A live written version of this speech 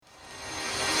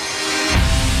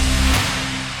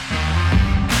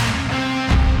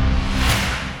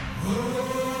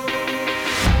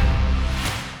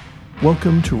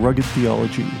Welcome to Rugged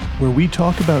Theology, where we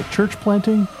talk about church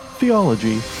planting,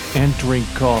 theology, and drink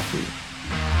coffee.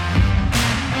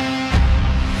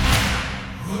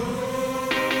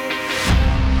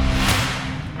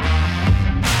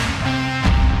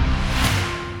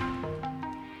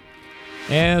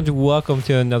 And welcome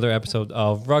to another episode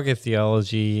of Rugged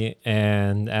Theology.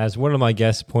 And as one of my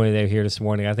guests pointed out here this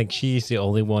morning, I think she's the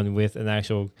only one with an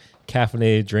actual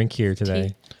caffeinated drink here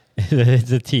today.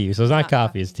 It's a tea. So it's not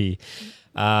coffee, it's tea.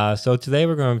 So today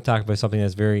we're going to talk about something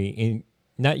that's very,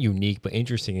 not unique, but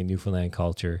interesting in Newfoundland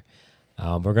culture.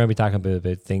 We're going to be talking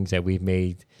about things that we've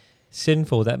made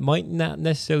sinful that might not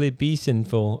necessarily be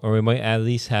sinful, or we might at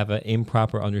least have an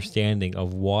improper understanding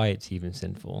of why it's even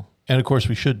sinful. And of course,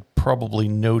 we should probably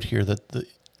note here that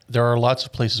there are lots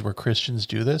of places where Christians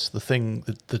do this. The thing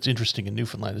that's interesting in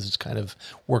Newfoundland is it's kind of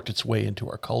worked its way into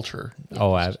our culture.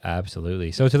 Oh,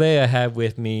 absolutely. So today I have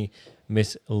with me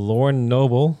Miss Lauren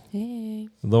Noble. Hey.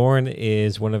 Lauren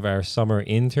is one of our summer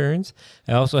interns.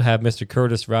 I also have Mr.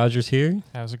 Curtis Rogers here.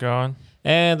 How's it going?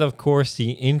 And, of course,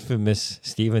 the infamous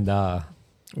Stephen Dawe.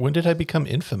 When did I become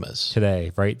infamous?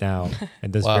 Today, right now,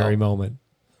 at this Wow. very moment.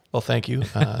 Well, thank you.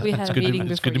 We had a meeting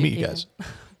It's before good to meet you you came guys.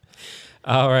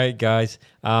 All right, guys.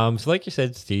 So like you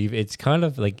said, Steve, it's kind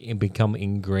of like it become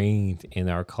ingrained in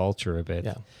our culture a bit.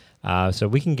 Yeah. So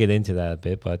we can get into that a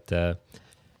bit, but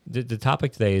the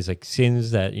topic today is like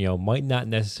sins that, might not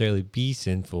necessarily be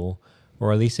sinful,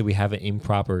 or at least that we have an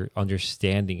improper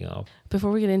understanding of.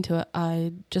 Before we get into it,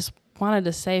 I just wanted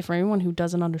to say for anyone who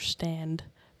doesn't understand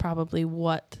probably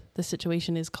what the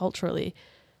situation is culturally,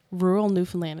 rural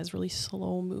Newfoundland is really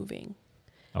slow moving.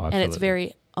 Oh, and absolutely. it's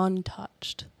very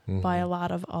untouched by a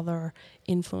lot of other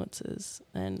influences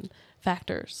and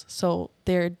factors. So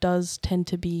there does tend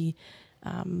to be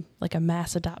like a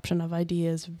mass adoption of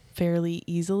ideas fairly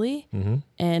easily,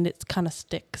 and it kind of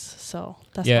sticks. So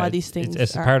that's why these things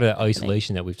it's are part of the happening.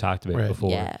 isolation that we've talked about Right.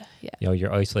 before. Yeah.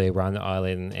 You're isolated around the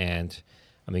island, and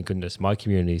I mean, goodness, my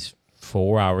community's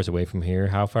 4 hours away from here.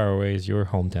 How far away is your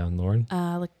hometown, Lauren?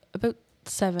 Like about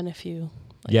 7 if you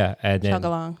And chug then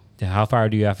along. how far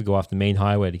do you have to go off the main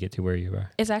highway to get to where you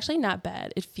are? It's actually not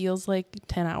bad. It feels like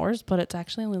 10 hours, but it's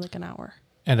actually only like an hour.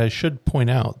 And I should point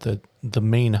out that the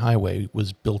main highway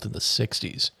was built in the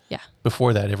 60s. Yeah.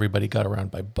 Before that, everybody got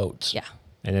around by boats. Yeah.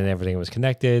 And then everything was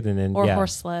connected, and then Or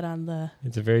horse sled on the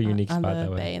it's a very unique on spot the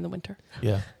that way. bay in the winter.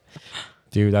 Yeah.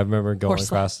 Dude, I remember going Horse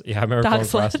sled. across. Yeah, I remember Dog going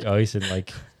across sled. the ice in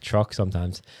like trucks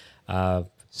sometimes.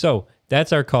 So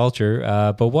that's our culture.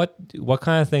 But what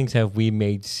kind of things have we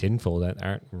made sinful that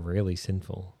aren't really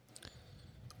sinful?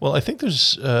 Well, I think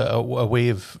there's a way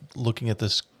of looking at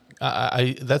this.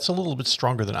 That's a little bit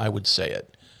stronger than I would say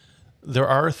it. There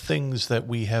are things that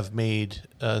we have named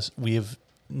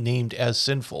as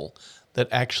sinful that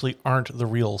actually aren't the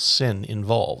real sin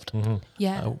involved.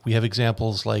 Yeah. We have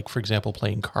examples like, for example,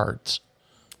 playing cards.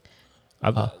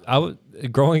 I was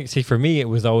growing. See, for me, it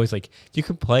was always like you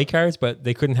could play cards, but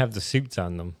they couldn't have the suits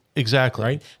on them. Exactly.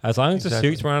 Right? As long as the Exactly.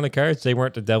 suits were on the cards, they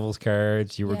weren't the devil's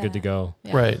cards. You were good to go.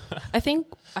 Yeah. Right. I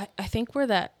think where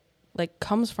that like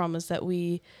comes from is that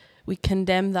we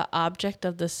condemn the object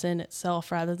of the sin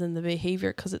itself rather than the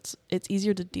behavior because it's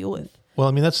easier to deal with. Well,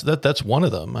 I mean, that's one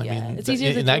of them. I Yeah, mean, it's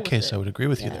easier to in deal that with case, it. I would agree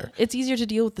with you Yeah. there. It's easier to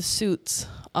deal with the suits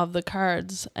of the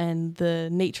cards and the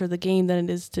nature of the game than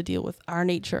it is to deal with our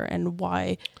nature and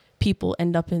why people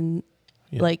end up in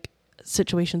like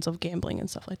situations of gambling and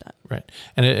stuff like that. Right.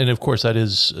 And of course, that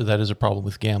is a problem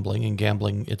with gambling. And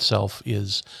gambling itself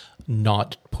is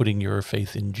not putting your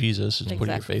faith in Jesus. It's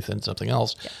putting your faith in something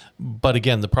else. Yeah. But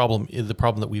again, the problem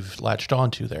that we've latched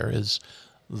onto there is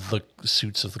the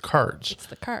suits of the cards. It's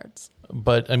the cards.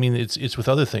 But I mean, it's with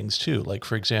other things too. Like,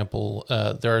 for example,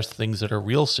 there are things that are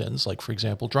real sins. Like, for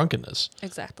example, drunkenness.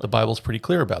 Exactly. The Bible's pretty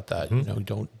clear about that.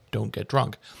 Don't get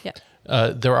drunk. Yeah.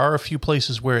 There are a few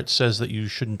places where it says that you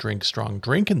shouldn't drink strong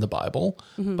drink in the Bible,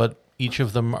 but each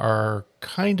of them are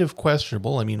kind of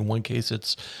questionable. I mean, in one case,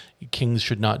 it's kings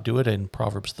should not do it. In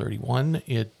Proverbs 31,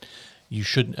 you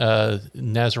should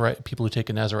people who take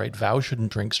a Nazirite vow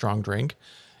shouldn't drink strong drink.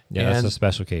 Yeah, that's a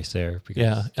special case there because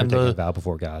they're and taking a vow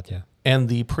before God. Yeah. And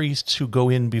the priests who go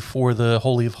in before the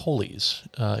Holy of Holies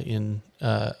in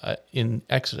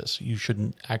Exodus, you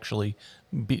shouldn't actually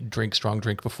drink strong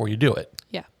drink before you do it.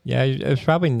 Yeah. Yeah, it's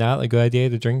probably not a good idea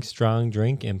to drink strong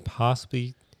drink and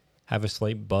possibly have a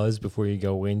slight buzz before you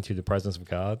go into the presence of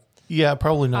God. Yeah,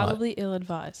 probably not. Probably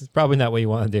ill-advised. It's probably not what you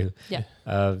want to do.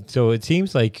 Yeah. So it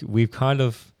seems like we've kind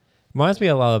of reminds me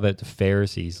a lot about the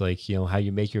Pharisees, like how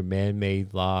you make your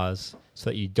man-made laws so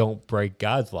that you don't break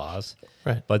God's laws.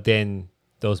 Right. But then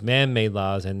those man-made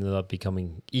laws ended up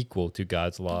becoming equal to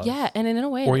God's laws. Yeah, and in a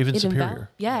way, Or even superior.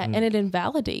 and it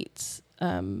invalidates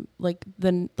like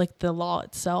the law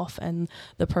itself and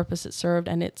the purpose it served,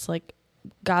 and it's like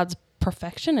God's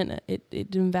perfection in it.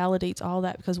 It invalidates all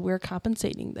that because we're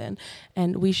compensating then,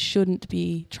 and we shouldn't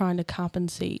be trying to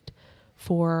compensate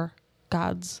for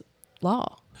God's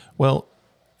law. Well,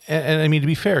 and I mean, to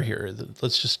be fair here,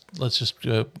 let's just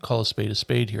call a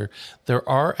spade here. There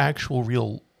are actual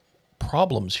real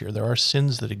problems here. There are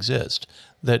sins that exist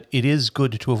that it is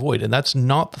good to avoid, and that's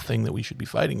not the thing that we should be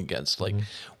fighting against. Like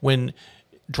when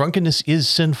drunkenness is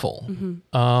sinful,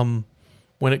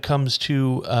 when it comes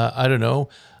to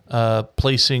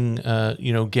placing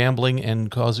gambling and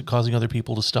causing other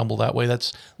people to stumble that way,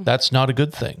 that's not a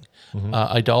good thing.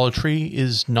 Idolatry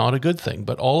is not a good thing.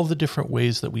 But all of the different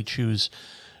ways that we choose,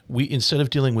 we, instead of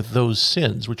dealing with those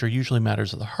sins, which are usually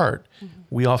matters of the heart,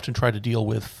 we often try to deal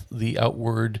with the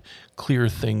outward, clear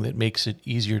thing that makes it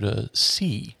easier to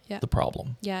see the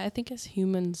problem. Yeah, I think as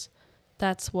humans,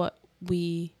 that's what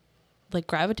we like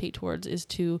gravitate towards, is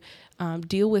to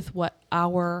deal with what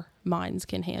our minds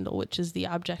can handle, which is the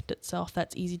object itself.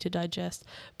 That's easy to digest.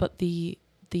 But the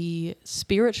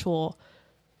spiritual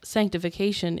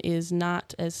sanctification is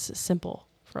not as simple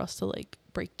for us to like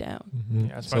break down.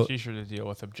 Yeah, it's much easier to deal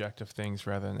with objective things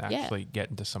rather than actually get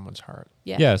into someone's heart.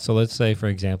 Yeah. So let's say, for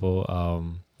example,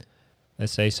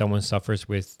 let's say someone suffers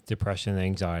with depression and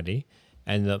anxiety,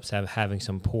 and ends up having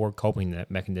some poor coping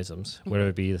mechanisms, whether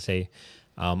it be, let's say,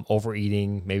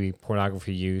 overeating, maybe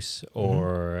pornography use,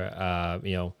 or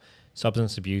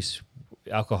substance abuse,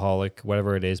 alcoholic,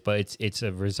 whatever it is. But it's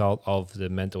a result of the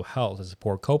mental health. It's a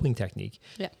poor coping technique.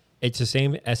 Yeah. It's the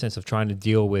same essence of trying to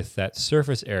deal with that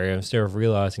surface area instead of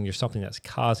realizing there's something that's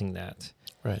causing that.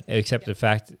 Right. Except the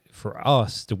fact for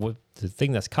us, the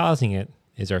thing that's causing it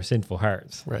is our sinful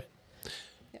hearts. Right.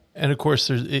 And of course,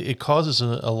 it causes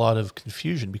a lot of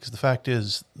confusion because the fact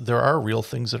is there are real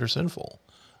things that are sinful.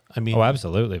 I mean, oh,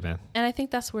 absolutely, man. And I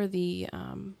think that's where the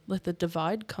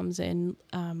divide comes in.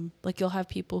 Like you'll have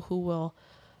people who will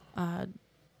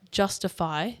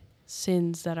justify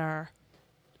sins that are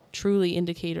truly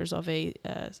indicators of a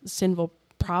sinful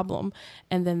problem,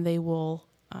 and then they will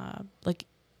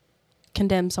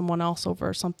condemn someone else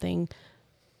over something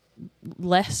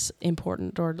less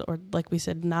important or like we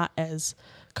said, not as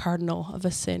cardinal of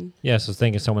a sin. Yeah, so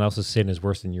thinking someone else's sin is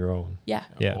worse than your own. Yeah.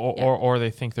 Or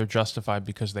they think they're justified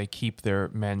because they keep their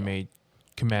man-made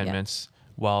commandments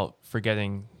while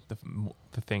forgetting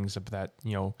the things that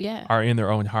are in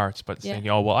their own hearts, but thinking,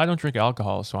 oh well, I don't drink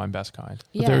alcohol, so I'm best kind.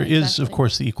 But there is, of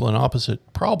course, the equal and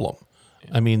opposite problem.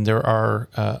 I mean, there are.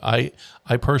 I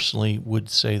personally would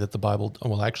say that the Bible.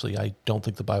 Well, actually, I don't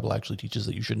think the Bible actually teaches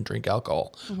that you shouldn't drink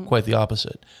alcohol. Quite the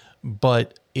opposite.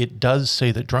 But it does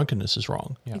say that drunkenness is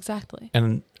wrong. Yeah. Exactly.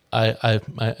 And I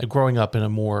growing up in a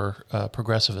more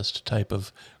progressivist type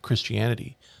of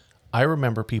Christianity, I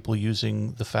remember people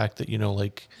using the fact that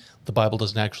the Bible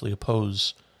doesn't actually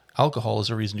oppose alcohol as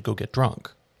a reason to go get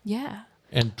drunk. Yeah.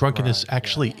 And drunkenness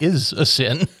actually is a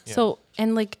sin. Yeah. So,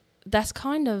 and that's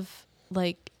kind of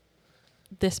like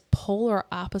this polar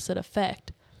opposite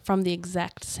effect from the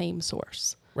exact same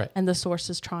source. Right. And the source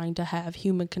is trying to have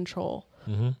human control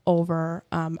over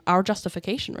our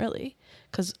justification, really,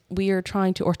 because we are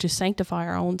trying to sanctify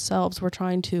our own selves. We're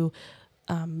trying to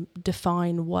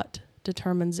define what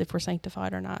determines if we're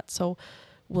sanctified or not. So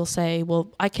we'll say,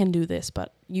 well, I can do this,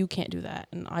 but you can't do that,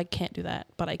 and I can't do that,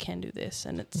 but I can do this,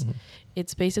 and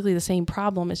it's basically the same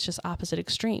problem. It's just opposite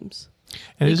extremes.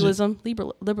 And legalism,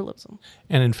 liberalism.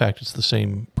 And in fact, it's the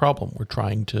same problem. We're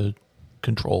trying to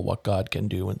control what God can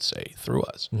do and say through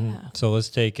us. Yeah. So let's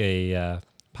take a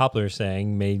popular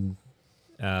saying made,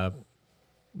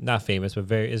 not famous,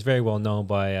 but is very well known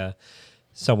by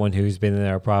someone who's been in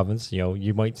our province.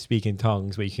 You might speak in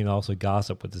tongues, but you can also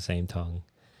gossip with the same tongue.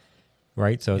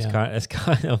 Right, so it's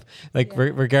kind of like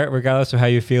regardless of how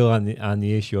you feel on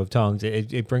the issue of tongues,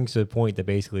 it brings to the point that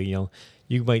basically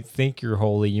you might think you're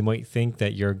holy, you might think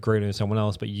that you're greater than someone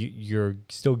else, but you're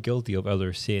still guilty of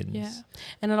other sins. Yeah,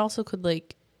 and it also could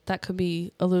that could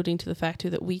be alluding to the fact too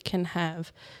that we can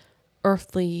have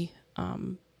earthly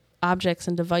objects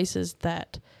and devices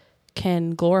that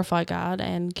can glorify God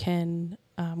and can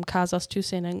cause us to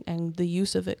sin, and the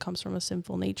use of it comes from a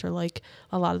sinful nature, like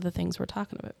a lot of the things we're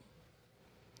talking about.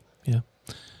 Yeah.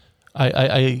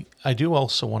 I do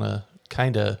also want to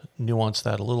kind of nuance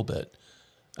that a little bit.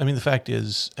 I mean, the fact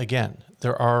is, again,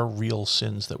 there are real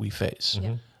sins that we face.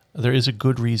 There is a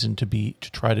good reason to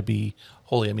try to be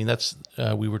holy. I mean, that's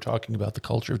we were talking about the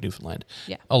culture of Newfoundland.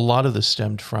 Yeah. A lot of this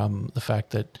stemmed from the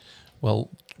fact that, well,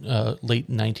 late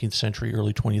 19th century,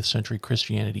 early 20th century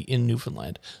Christianity in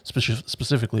Newfoundland,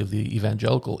 specifically of the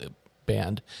evangelical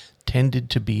band, tended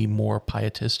to be more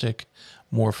pietistic,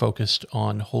 more focused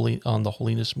on the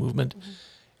holiness movement. Mm-hmm.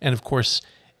 And of course,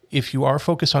 if you are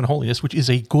focused on holiness, which is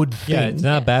a good thing. Yeah, it's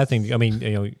not a bad thing. I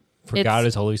mean, for God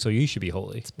is holy, so you should be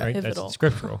holy, right? Pivotal. That's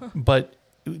scriptural. But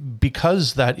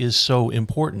because that is so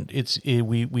important,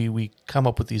 we come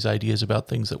up with these ideas about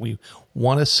things that we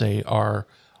want to say are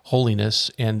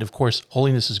holiness. And of course,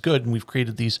 holiness is good. And we've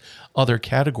created these other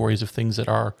categories of things that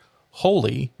are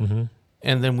holy. Mm-hmm.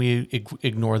 And then we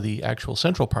ignore the actual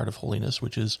central part of holiness,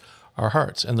 which is our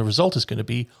hearts. And the result is going to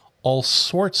be all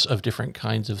sorts of different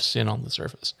kinds of sin on the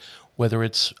surface. Whether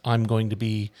it's I'm going to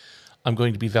be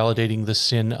validating the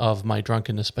sin of my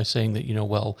drunkenness by saying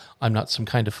that, I'm not some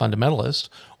kind of fundamentalist.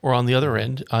 Or on the other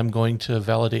end, I'm going to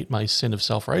validate my sin of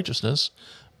self-righteousness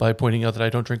by pointing out that I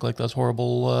don't drink like those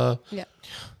horrible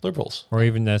liberals. Or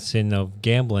even that sin of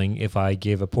gambling, if I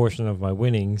give a portion of my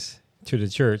winnings to the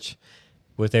church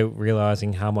without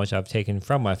realizing how much I've taken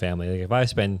from my family.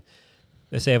 Like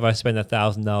let's say if I spend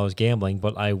 $1,000 gambling,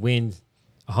 but I win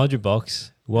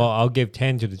 $100, well, I'll give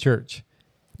 10 to the church.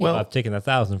 Well, I've taken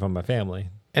 1,000 from my family.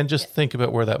 And just think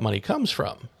about where that money comes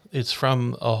from. It's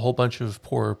from a whole bunch of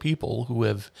poor people who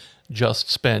have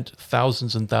just spent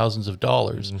thousands and thousands of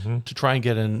dollars to try and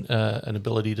get an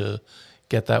ability to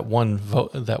get that one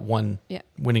vote,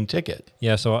 winning ticket.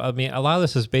 Yeah. So I mean, a lot of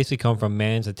this has basically come from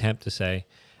man's attempt to say,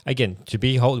 again, to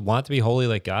be holy, want to be holy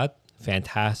like God,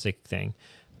 fantastic thing,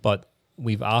 but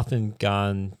we've often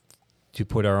gone to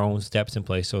put our own steps in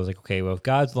place. So it's like, okay, well, if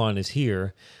God's line is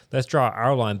here, let's draw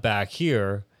our line back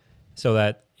here so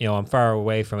that, I'm far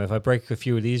away from, if I break a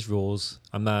few of these rules,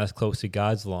 I'm not as close to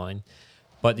God's line.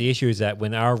 But the issue is that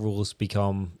when our rules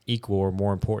become equal or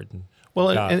more important. Well,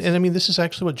 and I mean, this is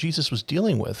actually what Jesus was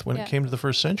dealing with when it came to the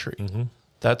first century. Mm-hmm.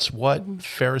 That's what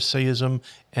Pharisaism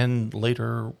and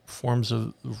later forms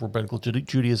of rabbinical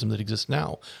Judaism that exist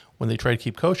now, when they try to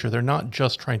keep kosher, they're not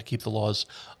just trying to keep the laws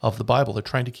of the Bible. They're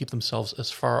trying to keep themselves as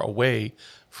far away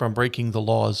from breaking the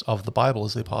laws of the Bible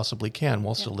as they possibly can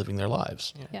while still living their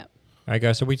lives. Yeah. All right,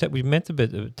 guys. So we talked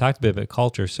a bit about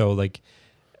culture. So, like,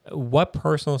 what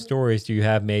personal stories do you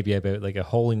have maybe about like a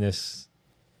holiness,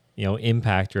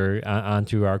 impact or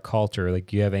onto our culture? Like,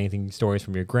 do you have stories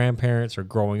from your grandparents or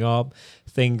growing up,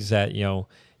 things that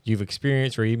you've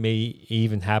experienced or may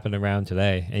even happen around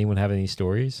today? Anyone have any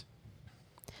stories?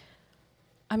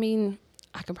 I mean,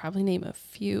 I could probably name a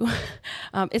few.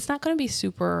 It's not going to be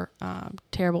super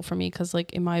terrible for me because,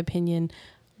 like, in my opinion,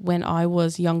 when I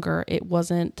was younger, it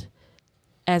wasn't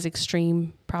as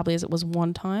extreme probably as it was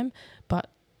one time. But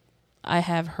I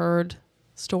have heard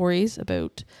stories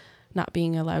about not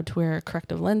being allowed to wear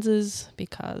corrective lenses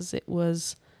because it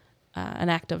was an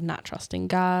act of not trusting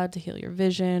God to heal your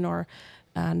vision, or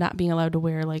not being allowed to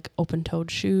wear like open-toed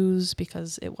shoes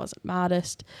because it wasn't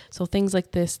modest. So things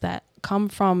like this that come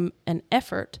from an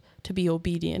effort to be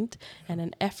obedient and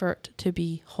an effort to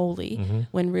be holy,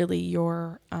 when really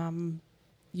you're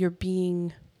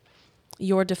defining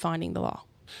the law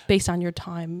based on your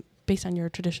time, based on your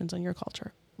traditions and your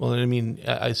culture. Well, I mean,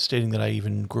 I stating that I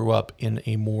even grew up in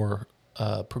a more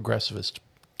progressivist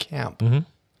camp. Mm-hmm.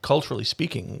 Culturally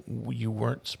speaking, you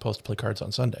weren't supposed to play cards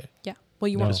on Sunday. Yeah. Well,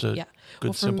 you weren't. Just a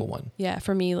good, simple one. Yeah.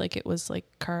 For me, like, it was like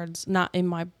cards, not in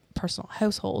my personal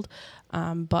household,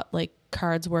 but like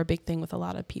cards were a big thing with a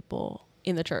lot of people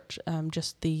in the church.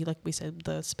 Just the, like we said,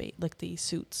 the spade, like the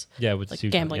suits. Yeah, with like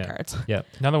suits, gambling cards. Yeah.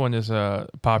 Another one is a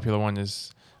popular one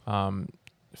is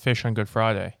fish on Good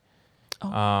Friday.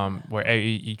 Where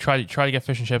you try to get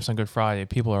fish and chips on Good Friday.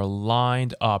 People are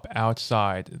lined up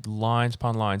outside, lines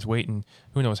upon lines, waiting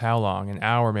who knows how long, an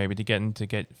hour maybe, to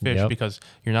get fish, because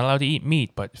you're not allowed to eat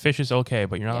meat, but fish is okay,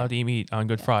 but you're not allowed to eat meat on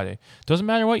Good Friday. Doesn't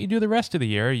matter what you do the rest of the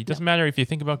year. It doesn't matter if you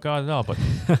think about God at all, but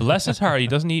bless his heart, he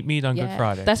doesn't eat meat on Good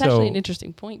Friday. That's actually an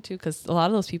interesting point too, because a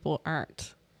lot of those people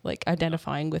aren't like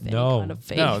identifying with any kind of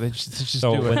faith. No, they just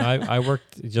so do when it. I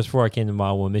worked, just before I came to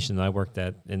Mile One Mission, I worked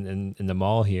in the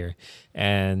mall here,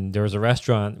 and there was a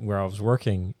restaurant where I was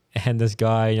working, and this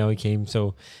guy, he came,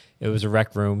 so it was a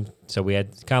rec room, so we had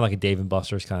kind of like a Dave and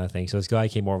Buster's kind of thing. So this guy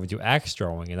came over to do axe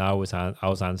throwing, and I was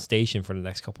on station for the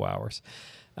next couple hours.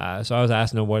 So I was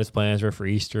asking him what his plans were for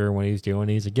Easter and what he was doing.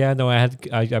 He's like, "Yeah, no,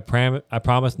 I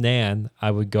promised Nan I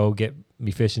would go get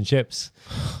me fish and chips."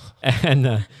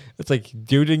 And it's like,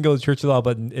 dude didn't go to church at all,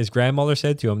 but his grandmother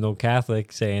said to him, no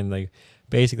Catholic, saying like,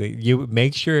 basically, you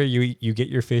make sure you get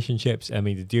your fish and chips. I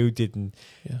mean, the dude didn't.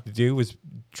 Yeah. The dude was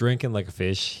drinking like a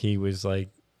fish. He was like,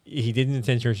 he didn't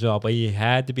attend church at all, but he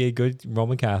had to be a good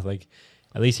Roman Catholic.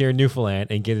 at least here in Newfoundland,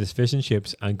 and get his fish and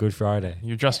chips on Good Friday.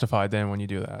 You're justified then when you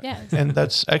do that. Yeah. And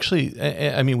that's actually,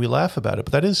 I mean, we laugh about it,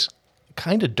 but that is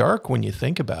kind of dark when you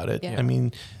think about it. Yeah. I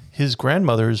mean, his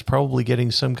grandmother is probably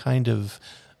getting some kind of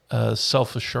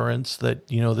self-assurance that,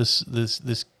 you know,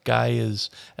 this guy is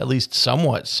at least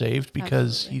somewhat saved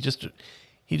because he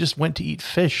just went to eat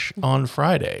fish on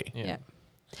Friday. Yeah.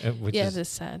 Which Yeah, is it is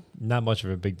sad. not much of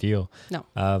a big deal. No.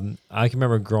 I can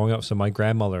remember growing up. So my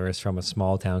grandmother is from a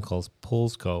small town called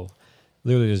Pulsco.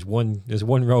 Literally, there's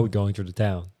one road going through the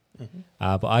town. Mm-hmm.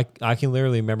 But I can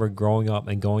literally remember growing up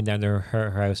and going down to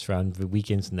her house around the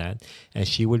weekends and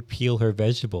she would peel her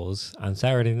vegetables on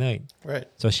Saturday night. Right.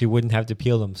 So she wouldn't have to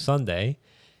peel them Sunday,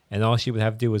 and all she would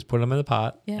have to do was put them in the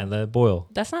pot and let it boil.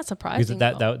 That's not surprising.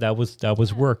 Because that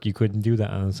was work. You couldn't do that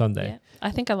on a Sunday. Yeah. I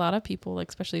think a lot of people, like,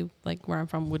 especially like where I'm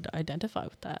from, would identify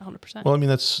with that 100%. Well, I mean,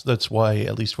 that's why,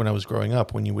 at least when I was growing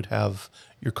up, when you would have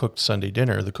your cooked Sunday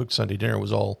dinner, the cooked Sunday dinner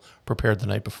was all prepared the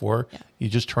night before. Yeah. You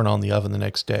just turn on the oven the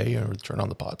next day or turn on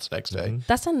the pots the next day.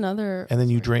 That's another. And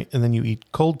then you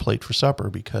eat cold plate for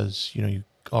supper because, you know, you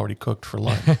already cooked for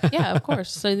lunch. Yeah, of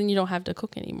course. So then you don't have to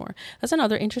cook anymore. That's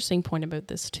another interesting point about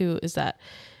this too, is that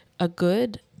a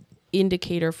good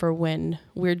indicator for when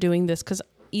we're doing this, because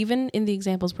even in the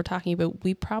examples we're talking about,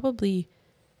 we probably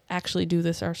actually do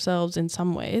this ourselves in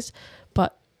some ways,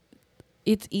 but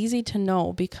it's easy to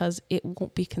know because it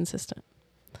won't be consistent.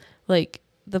 Like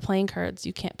the playing cards,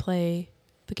 you can't play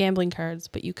the gambling cards,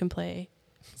 but you can play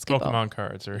Pokemon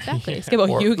cards or exactly.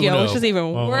 Skip-Bo, Yu-Gi-Oh, which is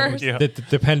even worse. Yeah.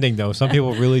 Depending though, some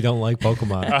people really don't like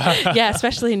Pokemon. Yeah,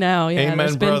 especially now. Yeah,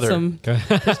 Amen, brother.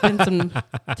 There's been some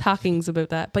talkings about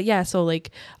that. But yeah, so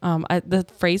like the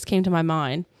phrase came to my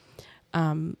mind.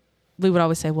 We would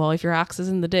always say, well, if your ox is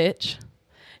in the ditch,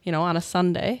 you know, on a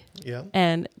Sunday. Yeah.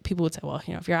 And people would say, well,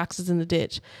 you know, if your ox is in the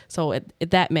ditch. So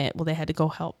that meant, well, they had to go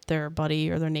help their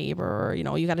buddy or their neighbor, or, you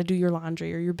know, you got to do your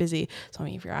laundry or you're busy. So, I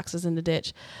mean, if your ox is in the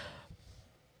ditch.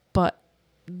 But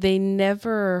they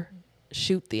never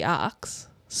shoot the ox.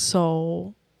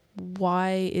 So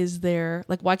why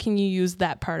can you use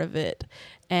that part of it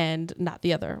and not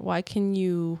the other? Why can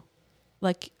you,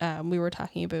 like we were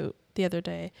talking about the other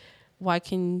day, why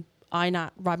can I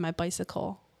not ride my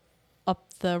bicycle up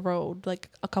the road like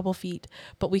a couple feet,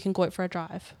 but we can go out for a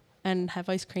drive and have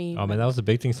ice cream? Oh man, that was a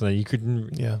big thing. So you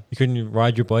couldn't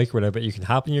ride your bike or whatever, but you can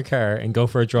hop in your car and go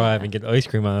for a drive and get ice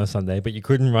cream on a Sunday, but you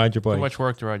couldn't ride your bike. Too much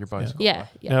work to ride your bicycle. Yeah.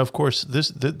 Now, of course,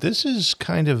 this is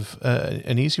kind of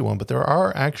an easy one, but there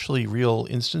are actually real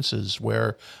instances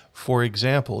where, for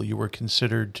example, you were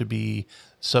considered to be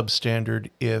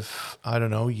substandard if, I don't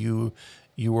know, you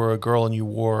were a girl and you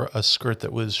wore a skirt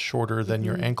that was shorter than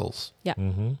your ankles. Yeah.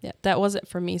 Mm-hmm. Yeah. That wasn't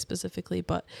for me specifically,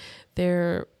 but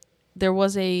there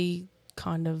was a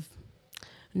kind of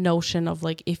notion of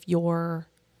like, if you're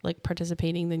like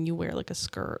participating, then you wear like a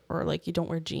skirt, or like you don't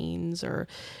wear jeans, or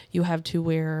you have to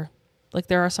wear, like,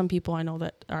 there are some people I know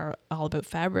that are all about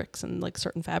fabrics, and like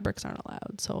certain fabrics aren't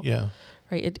allowed. So yeah,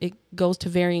 right. It goes to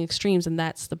varying extremes. And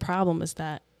that's the problem, is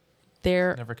that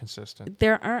they're never consistent.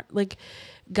 There aren't, like,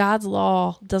 God's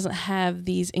law doesn't have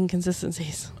these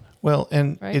inconsistencies. Well,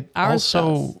 and right? it Ours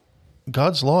also, does.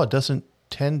 God's law doesn't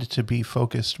tend to be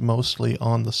focused mostly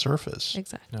on the surface.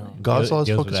 Exactly. No. God's law is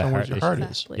focused on where your heart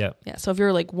exactly. is. Yeah. So if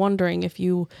you're like wondering, if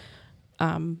you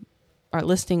are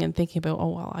listening and thinking about, oh,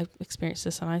 well, I experienced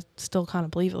this and I still kind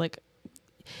of believe it, like,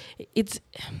 it's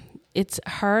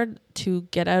hard to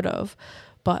get out of,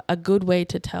 but a good way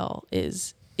to tell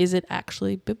is it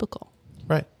actually biblical?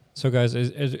 Right. So guys,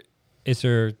 is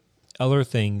there other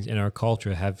things in our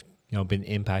culture have been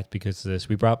impacted because of this?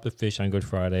 We brought up the fish on Good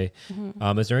Friday.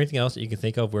 Mm-hmm. Is there anything else that you can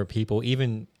think of where people,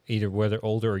 even either whether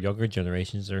older or younger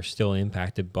generations, are still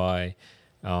impacted by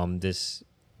this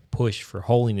push for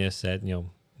holiness that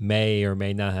may or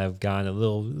may not have gone a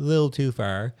little too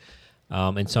far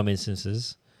in some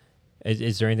instances?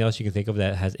 Is there anything else you can think of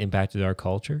that has impacted our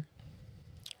culture?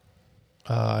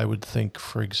 I would think,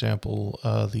 for example,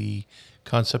 the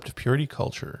concept of purity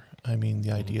culture. I mean,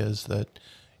 the idea is that,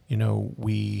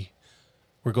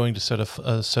 we're going to set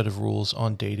a set of rules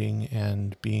on dating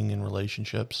and being in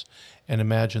relationships, and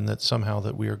imagine that somehow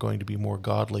that we are going to be more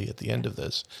godly at the end of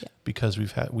this because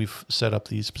we've set up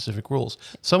these specific rules.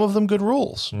 Some of them good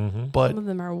rules, but some of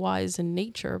them are wise in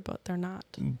nature, but they're not.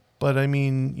 But I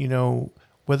mean,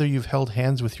 whether you've held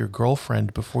hands with your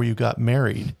girlfriend before you got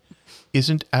married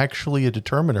isn't actually a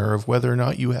determiner of whether or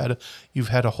not you've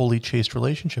had a holy, chaste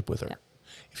relationship with her. Yeah.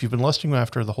 If you've been lusting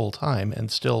after her the whole time and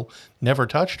still never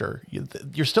touched her,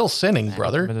 you're still sinning,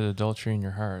 brother. Committed adultery in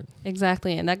your heart.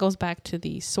 Exactly, and that goes back to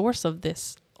the source of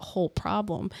this whole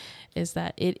problem, is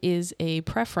that it is a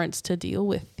preference to deal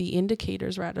with the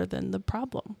indicators rather than the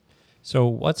problem. So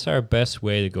what's our best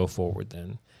way to go forward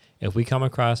then? If we come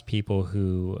across people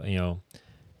who,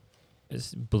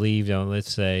 believe,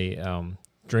 let's say,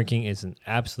 drinking is an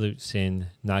absolute sin,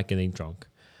 not getting drunk,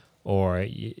 or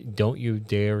don't you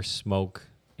dare smoke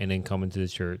and then come into the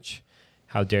church.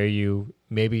 How dare you,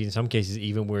 maybe in some cases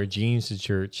even wear jeans to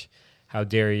church. How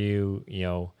dare you,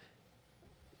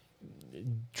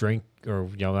 drink, or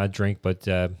not drink, but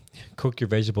cook your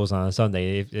vegetables on a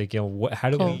Sunday. How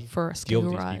do we deal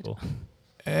with these people?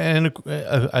 And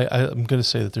I'm going to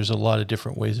say that there's a lot of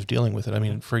different ways of dealing with it. I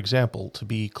mean, for example, to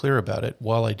be clear about it,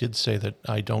 while I did say that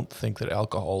I don't think that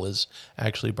alcohol is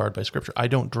actually barred by Scripture, I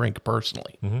don't drink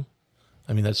personally. Mm-hmm.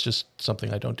 I mean, that's just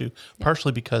something I don't do,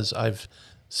 partially because I've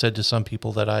said to some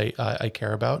people that I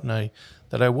care about and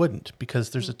that I wouldn't, because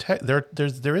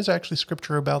there is actually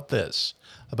Scripture about this,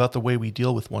 about the way we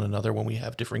deal with one another when we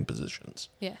have differing positions.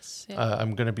 Yes.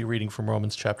 I'm going to be reading from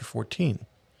Romans chapter 14.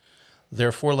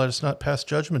 Therefore, let us not pass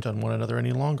judgment on one another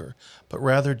any longer, but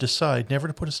rather decide never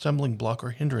to put a stumbling block or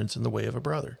hindrance in the way of a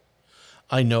brother.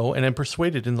 I know and am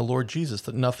persuaded in the Lord Jesus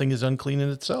that nothing is unclean in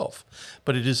itself,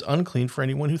 but it is unclean for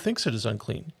anyone who thinks it is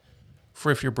unclean.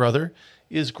 For if your brother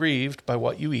is grieved by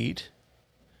what you eat,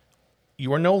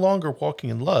 you are no longer walking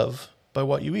in love by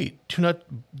what you eat. Do not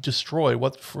destroy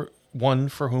one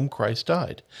for whom Christ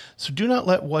died. So do not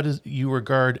let what you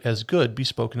regard as good be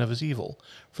spoken of as evil.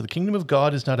 For the kingdom of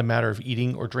God is not a matter of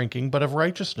eating or drinking, but of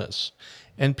righteousness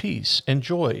and peace and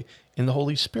joy in the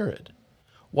Holy Spirit.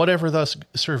 Whatever thus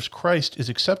serves Christ is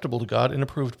acceptable to God and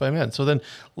approved by men. So then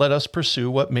let us pursue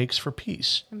what makes for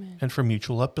peace and for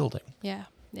mutual upbuilding. Yeah.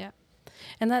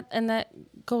 And that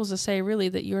goes to say really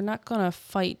that you're not going to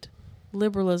fight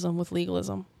liberalism with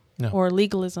legalism. No. Or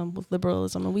legalism with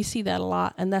liberalism, and we see that a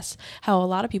lot, and that's how a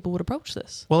lot of people would approach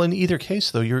this. Well, in either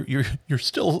case, though, you're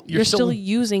still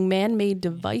using man-made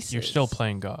devices. You're still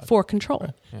playing God for control,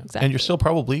 right. Exactly, and you're still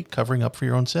probably covering up for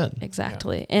your own sin.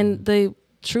 Exactly, and the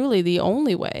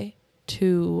only way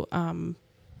to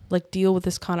deal with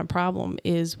this kind of problem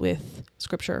is with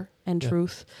Scripture and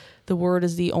truth. The Word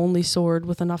is the only sword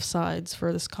with enough sides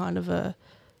for this kind of a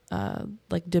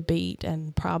debate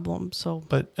and problem. So,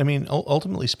 but I mean,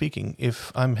 ultimately speaking,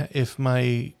 if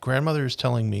my grandmother is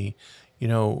telling me,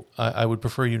 I would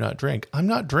prefer you not drink, I'm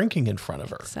not drinking in front of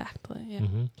her. Exactly. Yeah.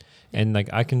 Mm-hmm. And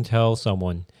I can tell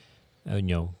someone,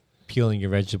 peeling your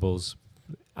vegetables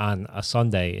on a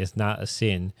Sunday is not a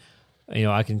sin.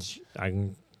 I can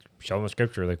show them a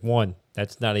scripture. One,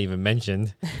 that's not even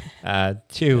mentioned.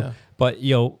 Two, but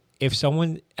if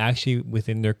someone actually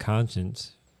within their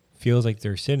conscience feels like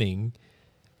they're sinning,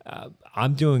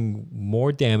 I'm doing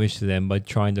more damage to them by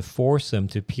trying to force them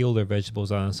to peel their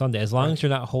vegetables on a Sunday. As long as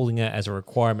you're not holding that as a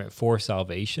requirement for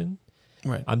salvation,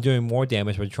 right? I'm doing more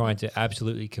damage by trying to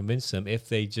absolutely convince them if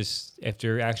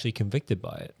they're actually convicted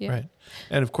by it. Yeah. Right.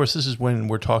 And of course, this is when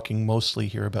we're talking mostly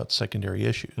here about secondary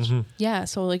issues. Mm-hmm. Yeah.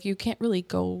 So you can't really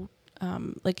go,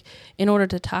 in order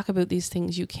to talk about these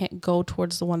things, you can't go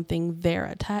towards the one thing they're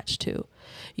attached to.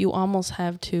 You almost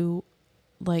have to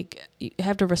you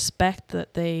have to respect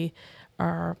that they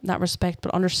are, not respect,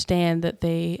 but understand that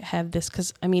they have this,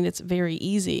 because, it's very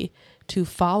easy to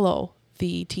follow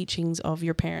the teachings of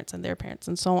your parents and their parents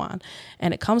and so on.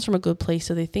 And it comes from a good place,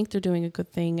 so they think they're doing a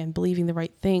good thing and believing the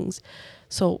right things.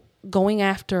 So going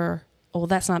after,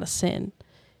 that's not a sin,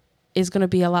 is going to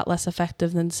be a lot less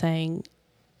effective than saying,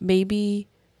 maybe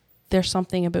there's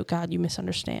something about God you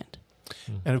misunderstand.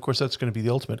 And of course, that's going to be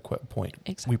the ultimate point.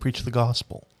 Exactly. We preach the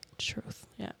gospel. Truth,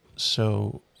 yeah.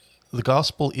 So the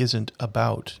gospel isn't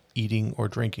about eating or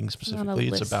drinking specifically.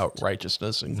 It's about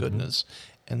righteousness and goodness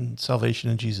and salvation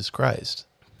in Jesus Christ.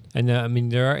 And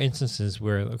there are instances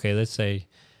where, let's say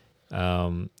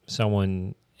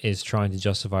someone is trying to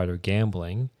justify their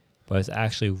gambling, but it's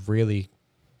actually really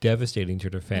devastating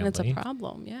to their family. And it's a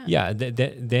problem, yeah. Yeah,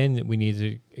 then we need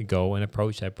to go and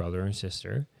approach that brother and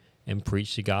sister and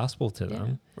preach the gospel to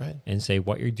them, right? And say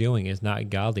what you're doing is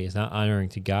not godly. It's not honoring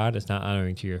to God. It's not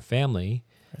honoring to your family,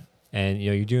 right. And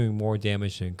you're doing more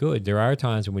damage than good. There are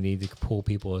times when we need to pull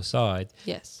people aside.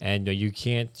 Yes, and you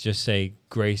can't just say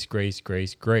grace, grace,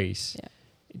 grace, grace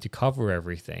to cover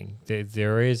everything.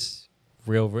 There is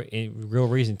real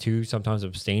reason to sometimes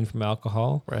abstain from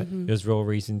alcohol. Right. Mm-hmm. There's real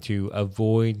reason to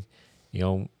avoid,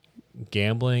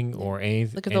 gambling or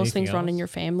anything. Look at those things run in your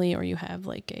family, or you have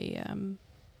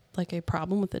a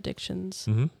problem with addictions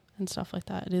and stuff like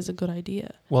that. It is a good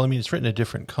idea. Well, it's written in a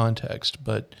different context,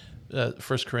 but 1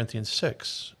 Corinthians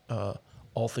 6,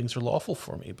 all things are lawful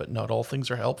for me, but not all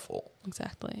things are helpful.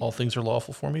 Exactly. All things are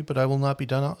lawful for me, but I will not be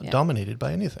dominated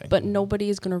by anything. But nobody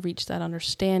is going to reach that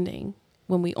understanding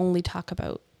when we only talk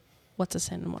about what's a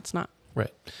sin and what's not.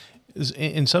 Right.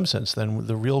 In some sense, then,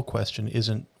 the real question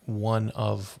isn't one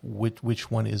of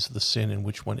which one is the sin and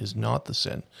which one is not the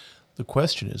sin. The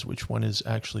question is which one is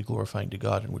actually glorifying to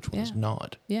God and which one is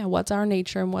not. Yeah, what's our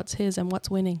nature and what's his and what's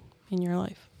winning in your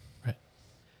life. Right.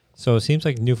 So it seems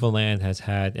like Newfoundland has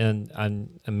had,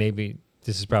 and maybe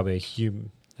this is probably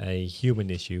a human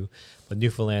issue, but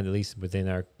Newfoundland, at least within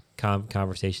our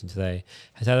conversation today,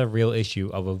 has had a real issue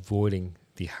of avoiding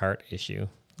the heart issue.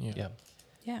 Yeah.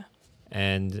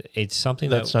 And it's something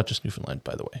that's not just Newfoundland,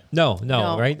 by the way. No,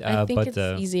 right? I think it's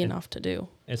easy enough to do.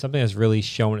 It's something that's really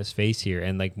shown its face here,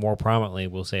 and like more prominently,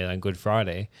 we'll say on Good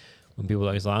Friday, when people are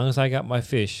like, as long as I got my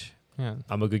fish,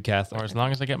 I'm a good Catholic. Or as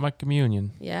long as I get my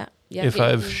communion. Yeah. If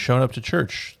I've shown up to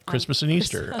church, Christmas and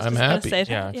Easter, I'm happy.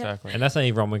 Yeah, exactly. And that's not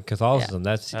even Roman Catholicism.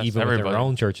 That's even with their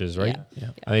own churches, right?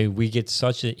 Yeah. I mean, we get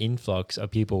such an influx of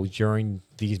people during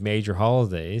these major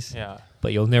holidays. Yeah.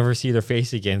 But you'll never see their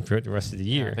face again throughout the rest of the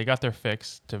year. They got their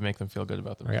fix to make them feel good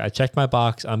about themselves. Right, I checked my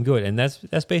box. I'm good. And that's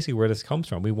basically where this comes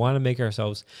from. We want to make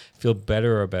ourselves feel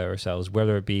better about ourselves,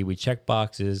 whether it be we check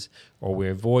boxes or we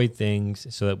avoid things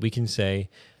so that we can say,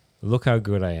 look how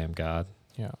good I am, God.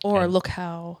 Yeah. Or look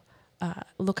how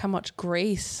much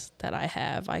grace that I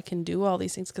have. I can do all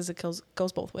these things because it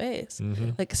goes both ways.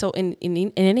 Mm-hmm. Like, so in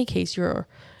any case, you're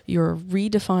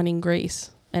redefining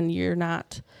grace, and you're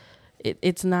not.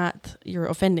 It's not, you're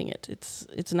offending it.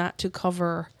 It's not to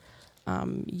cover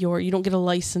you don't get a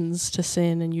license to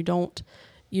sin, and you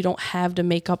don't have to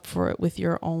make up for it with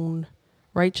your own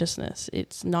righteousness.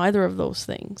 It's neither of those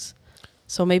things.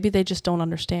 So maybe they just don't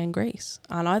understand grace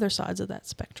on either sides of that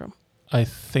spectrum. I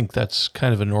think that's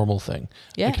kind of a normal thing.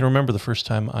 Yeah. I can remember the first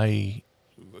time I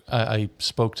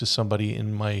spoke to somebody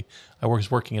I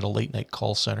was working at a late night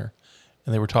call center,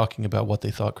 and they were talking about what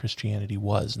they thought Christianity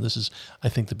was. And this is, I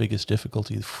think, the biggest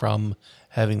difficulty from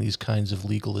having these kinds of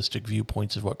legalistic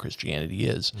viewpoints of what Christianity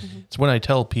is. Mm-hmm. It's when I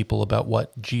tell people about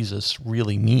what Jesus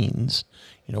really means,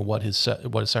 what his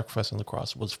sacrifice on the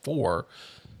cross was for.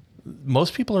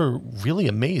 Most people are really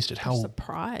amazed at how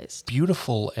surprised,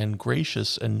 beautiful and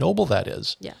gracious and noble that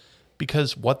is. Yeah.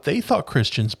 Because what they thought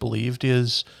Christians believed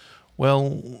is,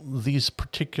 well, these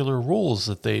particular rules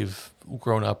that they've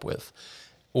grown up with.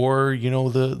 Or,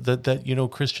 that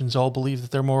Christians all believe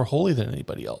that they're more holy than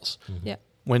anybody else. Mm-hmm. Yeah.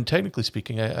 When technically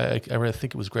speaking, I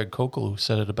think it was Greg Kokel who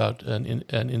said it about an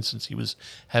instance he was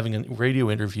having a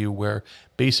radio interview where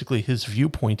basically his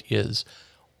viewpoint is,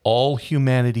 all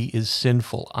humanity is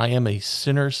sinful. I am a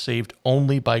sinner saved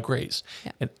only by grace.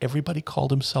 Yeah. And everybody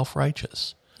called him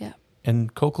self-righteous. Yeah.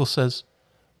 And Kokel says,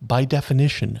 by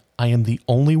definition, I am the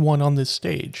only one on this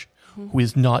stage who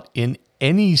is not in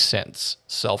any sense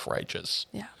self-righteous.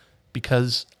 Yeah.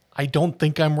 Because I don't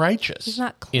think I'm righteous He's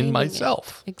not claiming in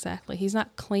myself. It. Exactly. He's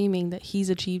not claiming that he's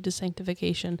achieved his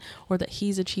sanctification or that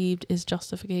he's achieved his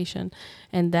justification.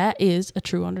 And that is a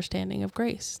true understanding of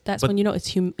grace. That's when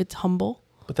it's humble.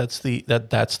 But that's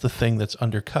the thing that's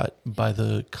undercut by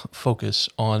the focus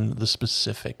on the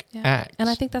specific acts. And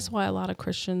I think that's why a lot of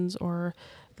Christians or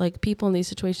like people in these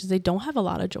situations, they don't have a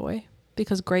lot of joy,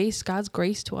 because God's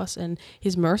grace to us and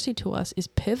his mercy to us is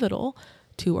pivotal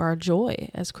to our joy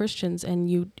as Christians. And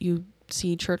you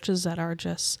see churches that are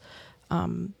just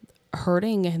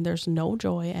hurting and there's no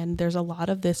joy, and there's a lot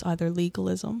of this either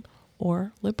legalism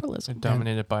or liberalism. They're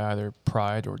dominated by either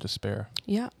pride or despair.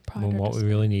 Yeah, pride well, or what we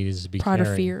really need is to be pride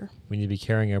caring. or fear. We need to be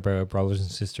caring about our brothers and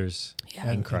sisters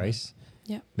in Christ.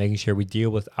 Yeah. Making sure we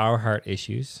deal with our heart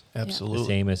issues. Absolutely. The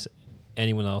same as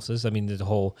anyone else's. I mean, the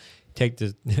whole take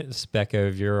the speck out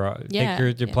of your eye,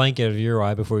 take your plank out of your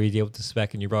eye before you deal with the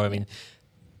speck in your brother. I mean,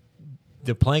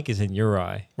 the plank is in your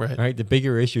eye, right? The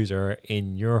bigger issues are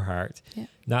in your heart. Yeah.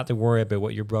 Not to worry about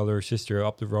what your brother or sister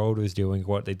up the road is doing,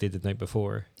 what they did the night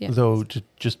before. Yeah. Though, to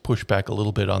just push back a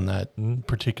little bit on that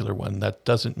particular one, that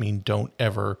doesn't mean don't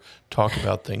ever talk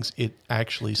about things. It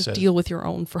actually just says deal with your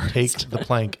own first. Take the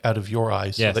plank out of your eye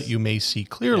so that you may see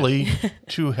clearly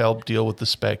to help deal with the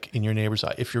speck in your neighbor's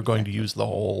eye, if you're going to use the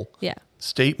whole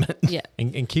statement. Yeah.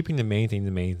 And keeping the main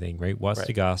thing, right? What's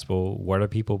the gospel? What are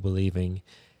people believing?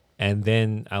 And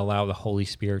then allow the Holy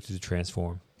Spirit to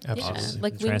transform. Absolutely. Yeah.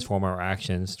 Like transform our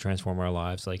actions, transform our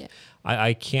lives. Like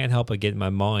I can't help but get in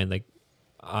my mind, like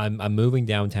I'm moving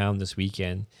downtown this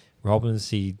weekend. We're hoping to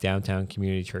see downtown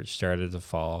community church start at the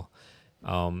fall.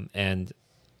 And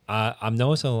I'm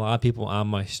noticing a lot of people on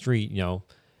my street,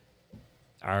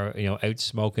 are, out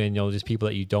smoking, just people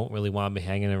that you don't really want to be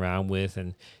hanging around with.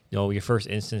 And, your first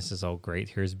instance is, oh, great,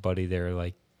 here's Buddy there,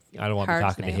 like, I don't want to be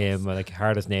talking to him, or like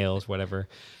hard as nails, whatever.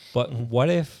 But Mm-hmm. what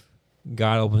if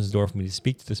God opens the door for me to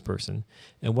speak to this person?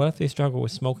 And what if they struggle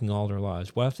with smoking all their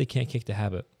lives? What if they can't kick the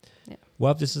habit? Yeah.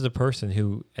 What if this is a person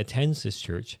who attends this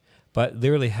church, but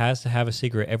literally has to have a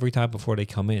cigarette every time before they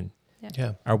come in?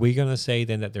 Yeah. Are we going to say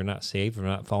then that they're not saved or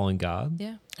not following God?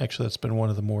 Yeah. Actually, that's been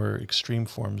one of the more extreme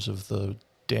forms of the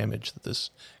damage that this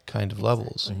kind of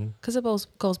levels. Because it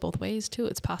goes both ways too.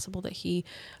 It's possible that he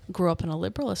grew up in a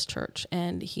liberalist church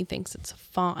and he thinks it's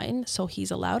fine, so he's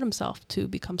allowed himself to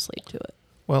become slave to it.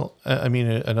 Well, I mean,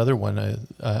 another one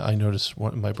I noticed.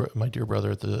 My dear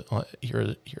brother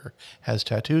here has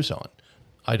tattoos on.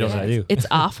 I don't. Yes, I do. It's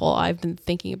awful. I've been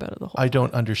thinking about it the whole time. I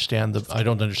don't understand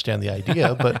the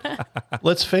idea, but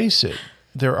let's face it.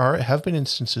 There have been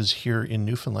instances here in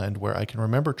Newfoundland where I can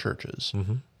remember churches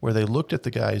where they looked at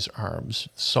the guy's arms,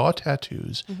 saw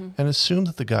tattoos, and assumed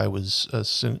that the guy was a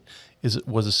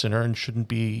sinner and shouldn't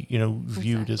be,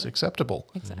 viewed as acceptable.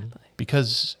 Exactly.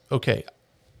 Because, okay,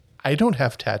 I don't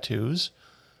have tattoos,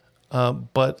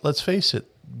 but let's face it,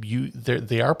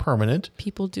 they are permanent.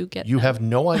 People do get You them. have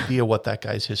no idea what that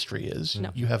guy's history is. No.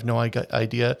 You have no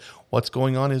idea what's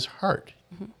going on in his heart.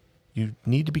 You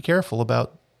need to be careful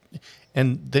about.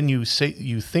 And then you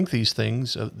think these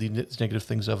things, these negative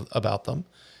things about them.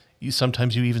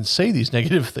 Sometimes you even say these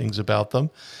negative things about them,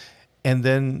 and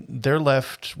then they're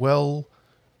left,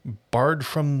 barred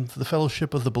from the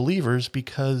fellowship of the believers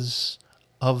because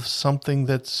of something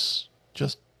that's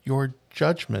just your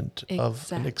judgment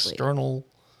of an external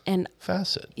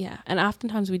facet. Yeah, and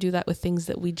oftentimes we do that with things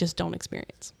that we just don't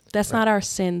experience. That's not our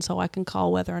sin, so I can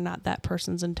call whether or not that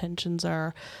person's intentions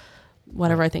are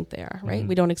whatever I think they are, right?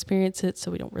 We don't experience it,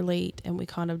 so we don't relate, and we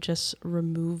kind of just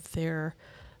remove their,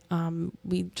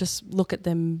 we just look at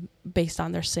them based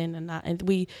on their sin, and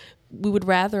we would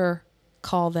rather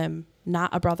call them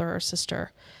not a brother or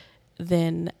sister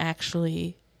than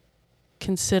actually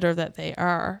consider that they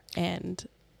are and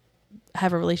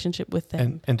have a relationship with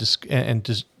them. And just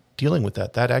dealing with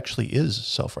that actually is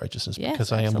self-righteousness, Yes,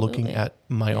 because I am looking absolutely. at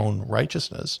my own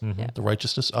righteousness, the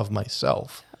righteousness of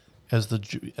myself, as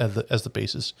the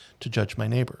basis to judge my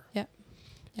neighbor. Yeah.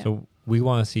 So we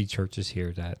want to see churches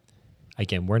here that,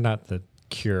 again, we're not the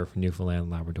cure for Newfoundland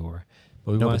and Labrador,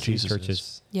 but we want to see Jesus churches.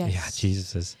 is. Yes. Yeah,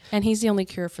 Jesus is. And he's the only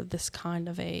cure for this kind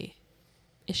of a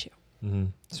issue.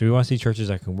 So we want to see churches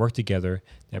that can work together,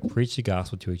 that preach the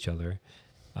gospel to each other,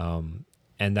 and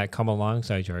that come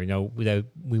alongside each other.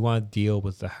 We want to deal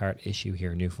with the heart issue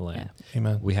here in Newfoundland. Yeah.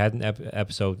 Amen. We had an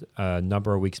episode a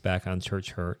number of weeks back on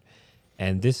church hurt,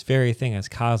 and this very thing has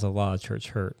caused a lot of church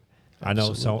hurt.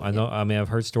 Absolutely. I've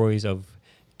heard stories of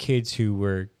kids who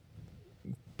were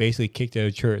basically kicked out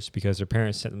of church because their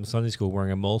parents sent them to Sunday school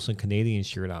wearing a Molson Canadian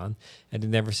shirt on, and they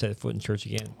never set foot in church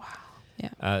again. Wow.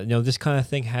 Yeah. This kind of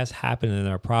thing has happened in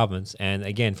our province. And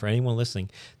again, for anyone listening,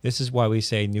 this is why we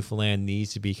say Newfoundland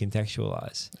needs to be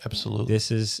contextualized. Absolutely. This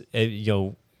is,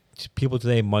 people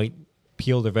today might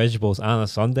peel their vegetables on a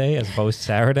Sunday as opposed to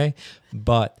Saturday,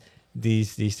 but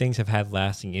these things have had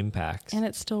lasting impacts. And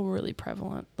it's still really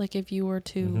prevalent. Like if you were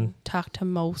to talk to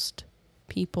most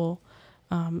people,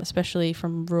 especially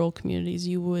from rural communities,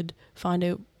 you would find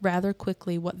out rather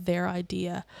quickly what their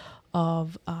idea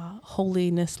of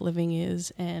holiness living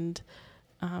is and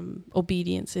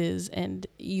obedience is, and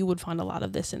you would find a lot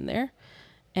of this in there.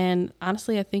 And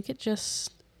honestly, I think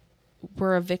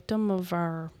we're a victim of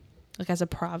as a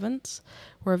province,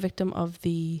 we're a victim of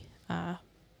the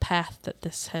path that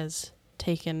this has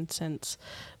taken since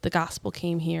the gospel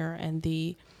came here, and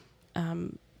the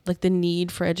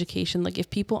need for education. Like if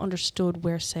people understood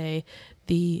where, say,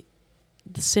 the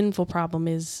sinful problem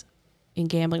is in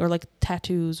gambling, or like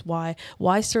tattoos, why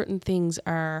certain things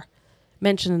are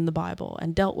mentioned in the Bible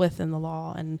and dealt with in the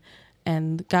law,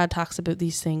 and God talks about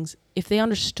these things. If they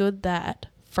understood that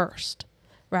first,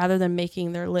 rather than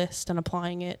making their list and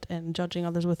applying it and judging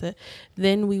others with it,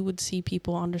 then we would see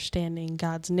people understanding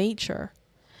God's nature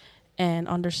and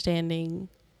understanding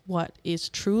what is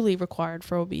truly required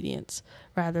for obedience,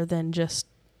 rather than just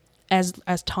as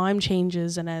time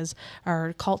changes and as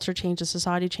our culture changes,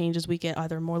 society changes, we get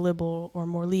either more liberal or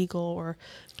more legal, or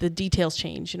the details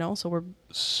change,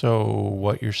 So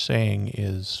what you're saying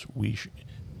is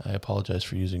I apologize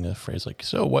for using a phrase like,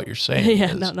 so what you're saying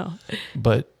yeah, is, no.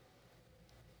 But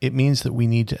it means that we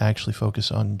need to actually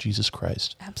focus on Jesus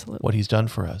Christ. Absolutely. What he's done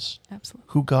for us. Absolutely.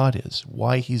 Who God is,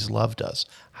 why he's loved us,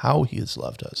 how he has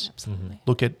loved us. Absolutely.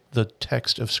 Look at the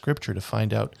text of Scripture to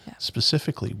find out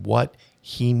specifically what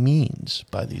he means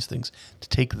by these things, to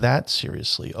take that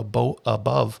seriously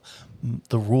above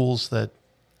the rules that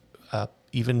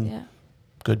even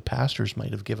good pastors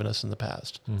might have given us in the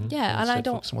past. Yeah, and I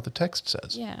don't focus on what the text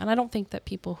says. Yeah, and I don't think that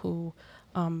people who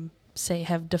say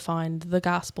have defined the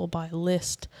gospel by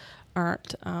list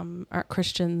aren't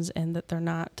Christians, and that they're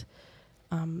not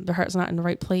their heart's not in the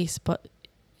right place, but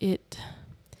it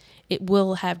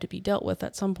will have to be dealt with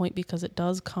at some point, because it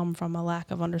does come from a lack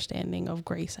of understanding of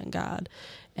grace and God,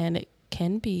 and it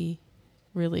can be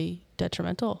really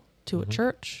detrimental to a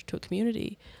church, to a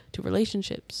community, to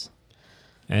relationships.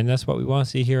 And that's what we want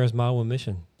to see here as Mile One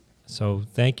Mission. So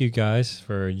thank you guys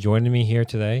for joining me here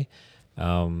today.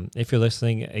 If you're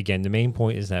listening, again, the main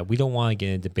point is that we don't want to get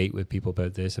in a debate with people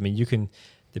about this. I mean, you can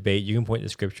debate, you can point to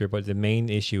scripture, but the main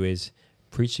issue is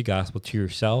preach the gospel to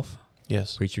yourself.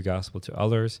 Yes. Preach your gospel to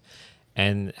others,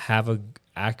 and have an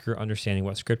accurate understanding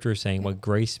what scripture is saying, what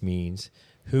grace means,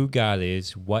 who God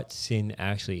is, what sin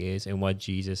actually is, and what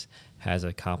Jesus has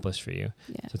accomplished for you.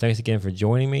 Yeah. So thanks again for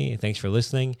joining me. Thanks for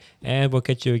listening, and we'll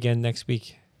catch you again next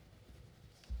week.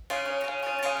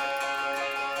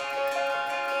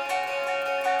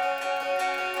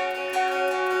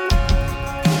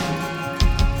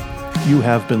 You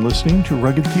have been listening to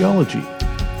Rugged Theology.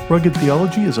 Rugged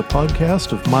Theology is a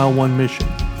podcast of Mile One Mission.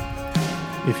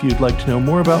 If you'd like to know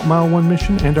more about Mile One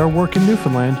Mission and our work in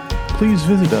Newfoundland, please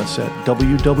visit us at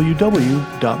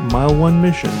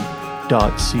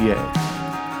www.mileonemission.ca.